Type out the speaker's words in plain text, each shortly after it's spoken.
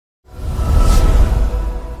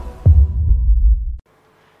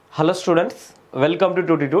Hello students, welcome to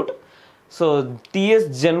Tuteetute. So TS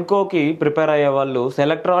జెన్కోకి prepare అయ్యే వాళ్ళు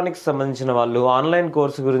electronics సంబంధించిన వాళ్ళు ఆన్లైన్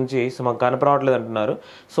కోర్సు గురించి మాకు కనపడట్లేదు అంటున్నారు.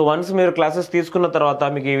 సో వన్స్ మీరు క్లాసెస్ తీసుకున్న తర్వాత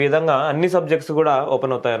మీకు ఈ విధంగా అన్ని సబ్జెక్ట్స్ కూడా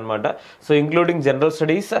ఓపెన్ అవుతాయి అనమాట. So including general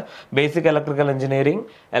studies, basic electrical engineering,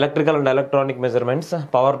 electrical and electronic measurements,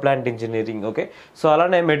 power plant engineering. Okay, so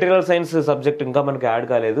అలానే మెటీరియల్ సైన్స్ సబ్జెక్ట్ ఇంకా మనకి యాడ్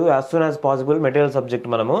కాలేదు. As soon as possible material subject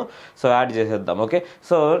మనము యాడ్ చేసేద్దాం. ఓకే,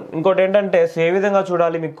 సో ఇంకోటి ఏంటంటే ఏ విధంగా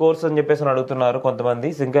చూడాలి మీకు కోర్స్ అని చెప్పేసి అడుగుతున్నారు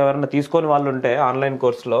కొంతమంది. ఇంకా ఎవరైనా తీసుకొని వాళ్ళు ఉంటే ఆన్లైన్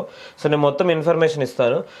కోర్సులో సో నేను మొత్తం ఇన్ఫర్మేషన్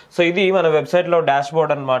ఇస్తాను. సో ఇది మన వెబ్సైట్లో డాష్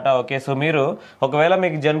బోర్డ్ అనమాట. ఓకే, సో మీరు ఒకవేళ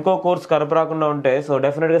మీకు జెన్కో కోర్స్ కనపడకుండా ఉంటే సో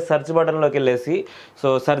డెఫినెట్గా సెర్చ్ బటన్లోకి వెళ్ళేసి సో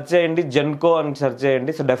సెర్చ్ చేయండి, జెన్కో అని సెర్చ్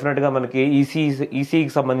చేయండి. సో డెఫినెట్గా మనకి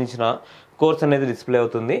ఈసీకి సంబంధించిన కోర్స్ అనేది డిస్ప్లే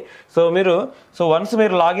అవుతుంది. సో వన్స్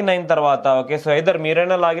మీరు లాగిన్ అయిన తర్వాత ఓకే, సో ఐదర్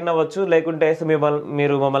మీరైనా లాగిన్ అవ్వచ్చు, లేకుంటే సో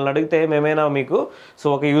మీరు మమ్మల్ని అడిగితే మేమైనా మీకు సో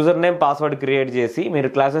ఒక యూజర్ నేమ్ పాస్వర్డ్ క్రియేట్ చేసి మీరు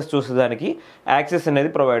క్లాసెస్ చూసేదానికి యాక్సెస్ అనేది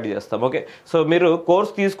ప్రొవైడ్ చేస్తాం. ఓకే, సో మీరు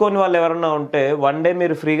కోర్స్ తీసుకొని వాళ్ళు ఎవరన్నా ఉంటే వన్ డే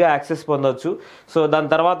మీరు ఫ్రీగా యాక్సెస్ పొందొచ్చు. సో దాని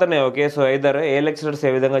తర్వాతనే ఓకే, సో ఐదర్ ఏ లెక్చరర్స్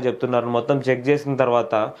ఏ విధంగా చెప్తున్నారు మొత్తం చెక్ చేసిన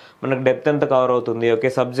తర్వాత మనకు డెప్త్ ఎంత కవర్ అవుతుంది,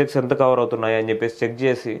 ఓకే సబ్జెక్ట్స్ ఎంత కవర్ అవుతున్నాయి అని చెప్పేసి చెక్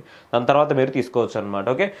చేసి దాని తర్వాత మీరు తీసుకోవచ్చు అనమాట.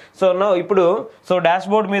 ఓకే, సో ఇప్పుడు సో డాష్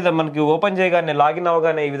బోర్డ్ మీద మనకి ఓపెన్ చేయగానే లాగిన్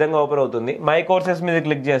అవ్వగానే ఈ విధంగా ఓపెన్ అవుతుంది. మై కోర్సెస్ మీద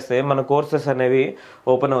క్లిక్ చేస్తే మన కోర్సెస్ అనేవి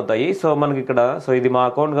ఓపెన్ అవుతాయి. సో మనకి ఇక్కడ సో ఇది మా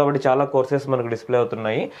అకౌంట్ కాబట్టి చాలా కోర్సెస్ మనకు డిస్ప్లే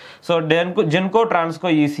అవుతున్నాయి. So Genco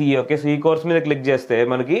Transco ECE. Okay, so ఈ కోర్స్ మీద క్లిక్ చేస్తే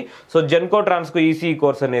మనకి so Genco Transco ECE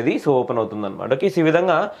course అనేది సో ఓపెన్ అవుతుంది అనమాట. ఓకే, సో ఈ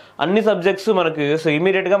విధంగా అన్ని సబ్జెక్ట్స్ మనకి సో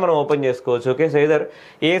ఇమీడియట్ గా మనం ఓపెన్ చేసుకోవచ్చు. ఓకే, సో ఇదర్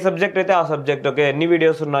ఏ సబ్జెక్ట్ అయితే ఆ సబ్జెక్ట్ ఓకే ఎన్ని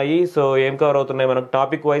వీడియోస్ ఉన్నాయి, సో ఏం కవర్ అవుతున్నాయి, మనకు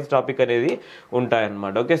టాపిక్ వైజ్ టాపిక్ అనేది ఉంటాయి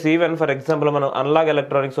అనమాట. Okay, so even for example మనం అనలాగ్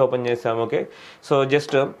ఎలక్ట్రానిక్స్ ఓపెన్ చేసాం. Okay, so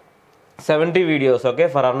just 70 videos okay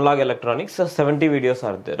for analogue electronics 70 videos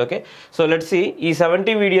are there. Okay, so let's see ఈ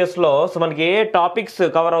 70 వీడియోస్లో సో మనకి ఏ టాపిక్స్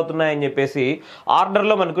కవర్ అవుతున్నాయని చెప్పేసి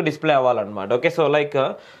ఆర్డర్లో మనకు డిస్ప్లే అవ్వాలన్నమాట. Okay, so like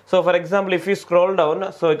so for example if you scroll down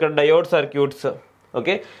so ఇక్కడ diode circuits.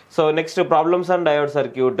 Okay, so next problems and diode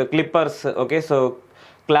circuit, Clippers, okay so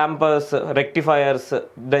క్లాంపర్స్, rectifiers,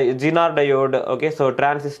 జినార్ diode, okay so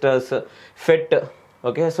transistors, FET.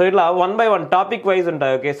 Okay, so ఇట్లా 1 by 1 topic wise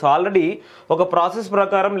ఉంటాయి. Okay, so already ఒక process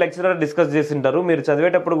ప్రకారం lecturer discuss చేసింటారు. మీరు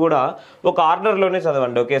చదివేటప్పుడు కూడా ఒక ఆర్డర్లోనే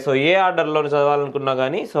చదవండి. ఓకే, సో ఏ ఆర్డర్లోనే చదవాలనుకున్నా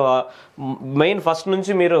కానీ సో మెయిన్ ఫస్ట్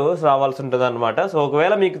నుంచి మీరు రావాల్సి ఉంటుంది అనమాట. సో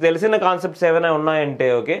ఒకవేళ మీకు తెలిసిన కాన్సెప్ట్స్ ఏమైనా ఉన్నాయంటే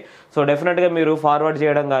ఓకే సో డెఫినెట్గా మీరు ఫార్వర్డ్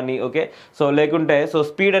చేయడం కానీ ఓకే సో లేకుంటే సో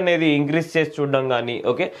స్పీడ్ అనేది ఇంక్రీజ్ చేసి చూడడం కానీ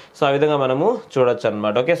ఓకే సో ఆ విధంగా మనము చూడొచ్చు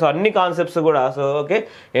అనమాట. ఓకే, సో అన్ని కాన్సెప్ట్స్ కూడా సో ఓకే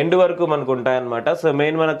ఎండ్ వరకు మనకు ఉంటాయన్నమాట. సో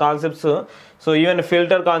మెయిన్ మన concepts so even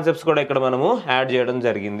filter concepts కూడా ఇక్కడ మనము యాడ్ చేయడం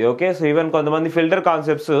జరిగింది. ఓకే, సో ఈవెన్ కొంతమంది ఫిల్టర్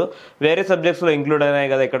కాన్సెప్ట్స్ వేరే సబ్జెక్ట్స్లో ఇంక్లూడ్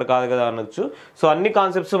అయినాయి కదా ఇక్కడ కాదు కదా అనొచ్చు. సో అన్ని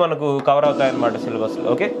కాన్సెప్ట్స్ మనకు కవర్ అవుతాయి అనమాట సిలబస్లో.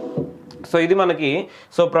 ఓకే, సో ఇది మనకి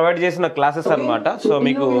సో ప్రొవైడ్ చేసిన క్లాసెస్ అనమాట. సో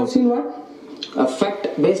మీకు fact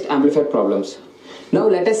based amplifier problems. Now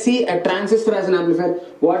let us see a transistor as an amplifier.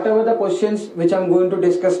 Whatever the questions which I'm going to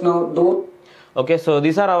discuss now, though okay, so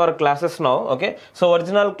these are our classes now. Okay, so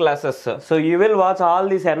original classes, so you will watch all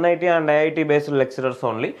these NIT and IIT based lecturers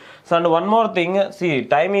only. So and one more thing, see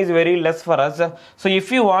time is very less for us. So if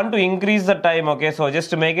you want to increase the time, okay, so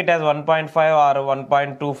just make it as 1.5 or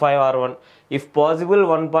 1.25 or 1 if possible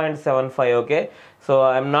 1.75. okay, so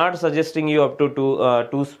I'm not suggesting you up to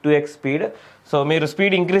 2x speed. So మీరు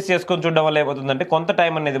speed increase చేసుకొని చూడడం వల్ల ఏమవుతుందంటే కొంత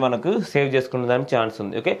time అనేది మనకు save చేసుకునే దానికి ఛాన్స్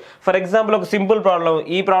ఉంది. ఓకే, ఫర్ ఎగ్జాంపుల్ ఒక సింపుల్ ప్రాబ్లం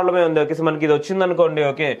ఈ ప్రాబ్లమే ఉంది. ఓకే, సో మనకి ఇది వచ్చింది అనుకోండి.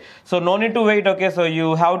 Okay, so no need to wait. Okay, so you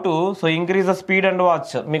have to so increase the speed and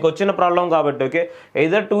watch. మీకు వచ్చిన ప్రాబ్లం కాబట్టి okay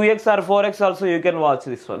either 2x or 4x also you can watch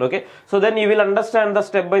this one. Okay, so then you will understand the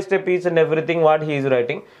step by step each and everything what he is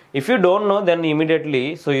writing. If you don't know then immediately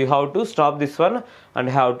so you have to stop this one and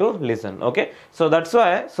have to listen. Okay, so that's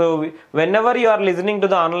why so whenever you are listening to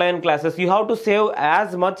the online classes you have to save as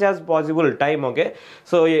much as possible time. Okay,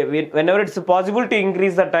 so whenever it's possible to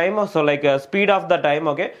increase the time, so like speed of the time,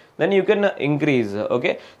 okay, then you can increase.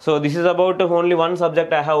 Okay, so this is about only one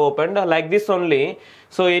subject I have opened like this only.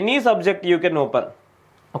 So any subject you can open.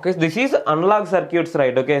 Okay, this is analog circuits,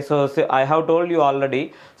 right? Okay, so I have told you already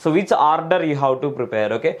so which order you have to prepare.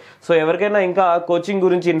 Okay, so ఎవరికైనా ఇంకా coaching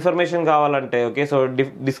గురించి information కావాలంటే okay so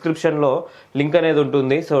డిస్క్రిప్షన్లో link అనేది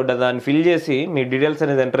ఉంటుంది. So దాన్ని fill చేసి మీ details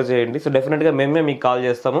అనేది ఎంటర్ చేయండి. సో డెఫినెట్గా మేమే మీకు కాల్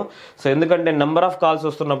చేస్తాము. సో ఎందుకంటే నెంబర్ ఆఫ్ కాల్స్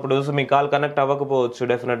వస్తున్నప్పుడు సో మీ కాల్ కనెక్ట్ అవ్వకపోవచ్చు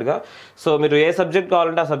డెఫినెట్గా. సో మీరు ఏ సబ్జెక్ట్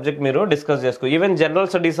కావాలంటే ఆ సబ్జెక్ట్ మీరు డిస్కస్ చేసుకో. Even general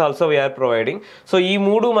studies also we are providing. So ఈ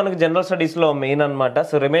మూడు మనకి జనరల్ స్టడీస్లో మెయిన్ అనమాట.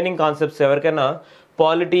 సో రిమైనింగ్ కాన్సెప్ట్స్ ఎవరికైనా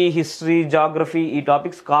పాలిటీ, హిస్టరీ, జాగ్రఫీ ఈ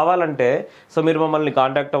టాపిక్స్ కావాలంటే సో మీరు మమ్మల్ని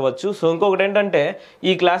కాంటాక్ట్ అవ్వచ్చు. సో ఇంకొకటి ఏంటంటే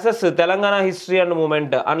ఈ classes Telangana history and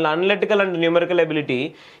moment and analytical and numerical ability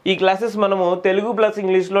ఈ క్లాసెస్ మనము తెలుగు ప్లస్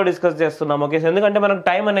ఇంగ్లీష్లో డిస్కస్ చేస్తున్నాం. ఓకే, ఎందుకంటే మనకు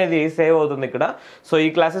టైం అనేది సేవ్ అవుతుంది ఇక్కడ. సో ఈ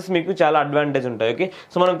క్లాసెస్ మీకు చాలా అడ్వాంటేజ్ ఉంటాయి. ఓకే,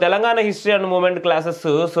 సో మనం Telangana history and moment classes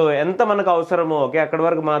so ఎంత మనకు అవసరమో ఓకే అక్కడి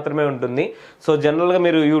వరకు మాత్రమే ఉంటుంది. సో జనరల్గా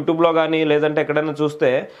మీరు యూట్యూబ్లో కానీ లేదంటే ఎక్కడైనా చూస్తే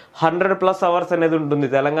 100+ అవర్స్ అనేది ఉంటుంది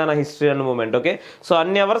Telangana history and moment. Okay, so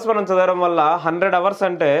అన్ని అవర్స్ మనం చదవడం వల్ల 100 అవర్స్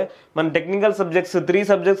అంటే మన టెక్నికల్ సబ్జెక్ట్స్ 3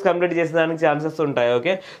 సబ్జెక్ట్స్ కంప్లీట్ చేసేదానికి ఛాన్సెస్ ఉంటాయి.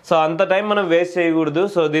 ఓకే, సో అంత టైం మనం వేస్ట్ చేయకూడదు.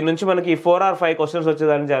 సో దీని నుంచి మనకి 4 or 5 క్వశ్చన్స్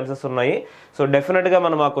వచ్చేదానికి ఛాన్సెస్ ఉన్నాయి. సో డెఫినెట్గా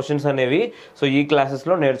మనం ఆ క్వశ్చన్స్ అనేవి సో ఈ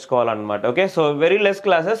క్లాసెస్లో నేర్చుకోవాలన్నమాట. Okay, so very less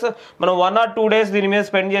classes మనం 1 or 2 days దీని మీద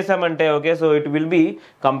స్పెండ్ చేసామంటే okay so it will be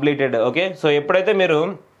completed. Okay, so ఎప్పుడైతే మీరు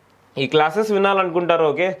ఈ క్లాసెస్ వినాలనుకుంటారో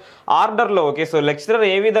ఓకే ఆర్డర్లో ఓకే సో లెక్చరర్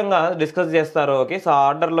ఏ విధంగా డిస్కస్ చేస్తారో ఓకే సో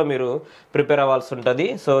ఆర్డర్లో మీరు ప్రిపేర్ అవ్వాల్సి ఉంటుంది.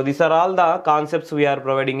 So these are all the concepts we are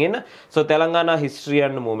providing in so Telangana history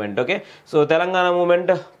and moment. Okay, so Telangana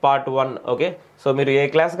moment part 1. Okay, so మీరు ఏ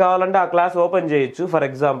క్లాస్ కావాలంటే ఆ క్లాస్ ఓపెన్ చేయొచ్చు. ఫర్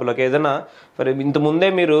ఎగ్జాంపుల్ ఓకే ఏదైనా ఇంత ముందే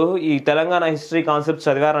మీరు ఈ Telangana history concept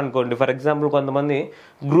చదివారనుకోండి. For example కొంతమంది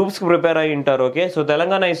గ్రూప్స్కి ప్రిపేర్ అయ్యి ఉంటారు. Okay, so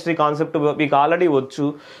Telangana history concept మీకు ఆల్రెడీ వచ్చు.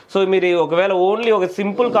 సో మీరు ఒకవేళ ఓన్లీ ఒక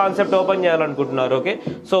సింపుల్ కాన్సెప్ట్ ఓపెన్ చేయాలనుకుంటున్నారు. Okay,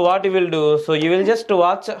 so what you will do so you will just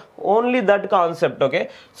watch only that concept. Okay,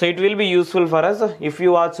 so it will be useful for us if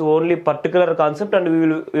you watch only particular concept and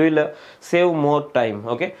we will save more time.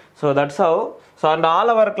 Okay, so that's how. So and all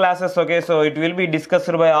our classes okay so it will be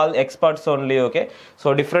discussed by all experts only. Okay,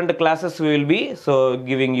 so different classes we will be so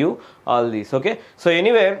giving you all these. Okay, so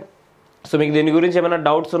anyway so మీకు దీని గురించి ఏమైనా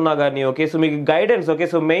doubts ఉన్నా కానీ okay so మీకు guidance okay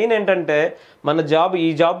so main ఏంటంటే మన ఈ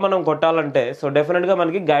జాబ్ మనం కొట్టాలంటే సో డెఫినెట్గా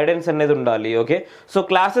మనకి గైడెన్స్ అనేది ఉండాలి. ఓకే, సో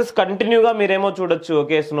క్లాసెస్ కంటిన్యూగా మీరేమో చూడొచ్చు.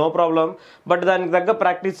 Okay, so no problem, but దానికి తగ్గ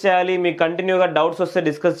ప్రాక్టీస్ చేయాలి. మీకు కంటిన్యూగా డౌట్స్ వస్తే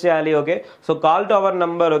డిస్కస్ చేయాలి. Okay, so call to our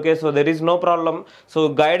number. Okay, so there is no problem. So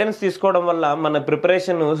guidance తీసుకోవడం వల్ల మన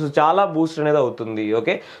ప్రిపరేషన్ చాలా బూస్ట్ అనేది అవుతుంది.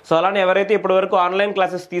 ఓకే, సో అలానే ఎవరైతే ఇప్పటివరకు ఆన్లైన్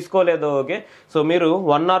క్లాసెస్ తీసుకోలేదో ఓకే సో మీరు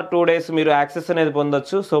 1 or 2 days మీరు యాక్సెస్ అనేది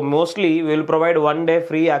పొందొచ్చు. So mostly will provide 1 day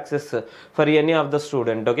free access for any of the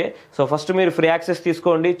student. Okay, so first మీరు free access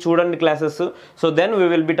తీసుకోండి, చూడండి classes. So then we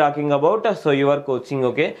will be talking about so your coaching.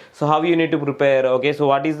 Okay, so how you need to prepare. Okay, so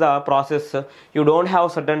what is the process. You don't have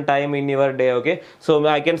certain time in your day. Okay, so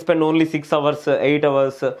I can spend only 6 hours 8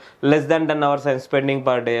 hours less than 10 hours I'm spending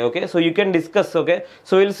per day. Okay, so you can discuss. Okay,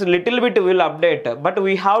 so we'll little bit will update, but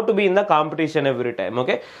we have to be in the competition every time.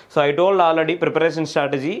 Okay, so I told already preparation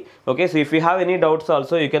strategy. Okay, so if you have any doubts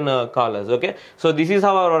also you can call us. Okay, so this is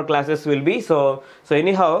how our classes will be. So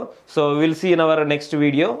anyhow so we'll see in our next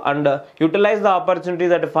video and utilize the opportunity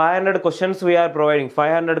that 500 questions we are providing,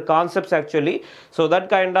 500 concepts actually. So that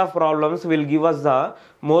kind of problems will give us the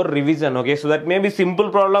more revision. Okay, so that may be simple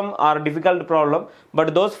problem or difficult problem, but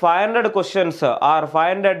those 500 questions or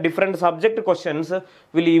 500 different subject questions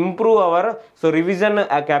will improve our so revision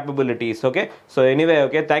capabilities. Okay, so anyway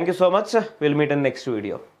okay thank you so much. We'll meet in next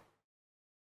video.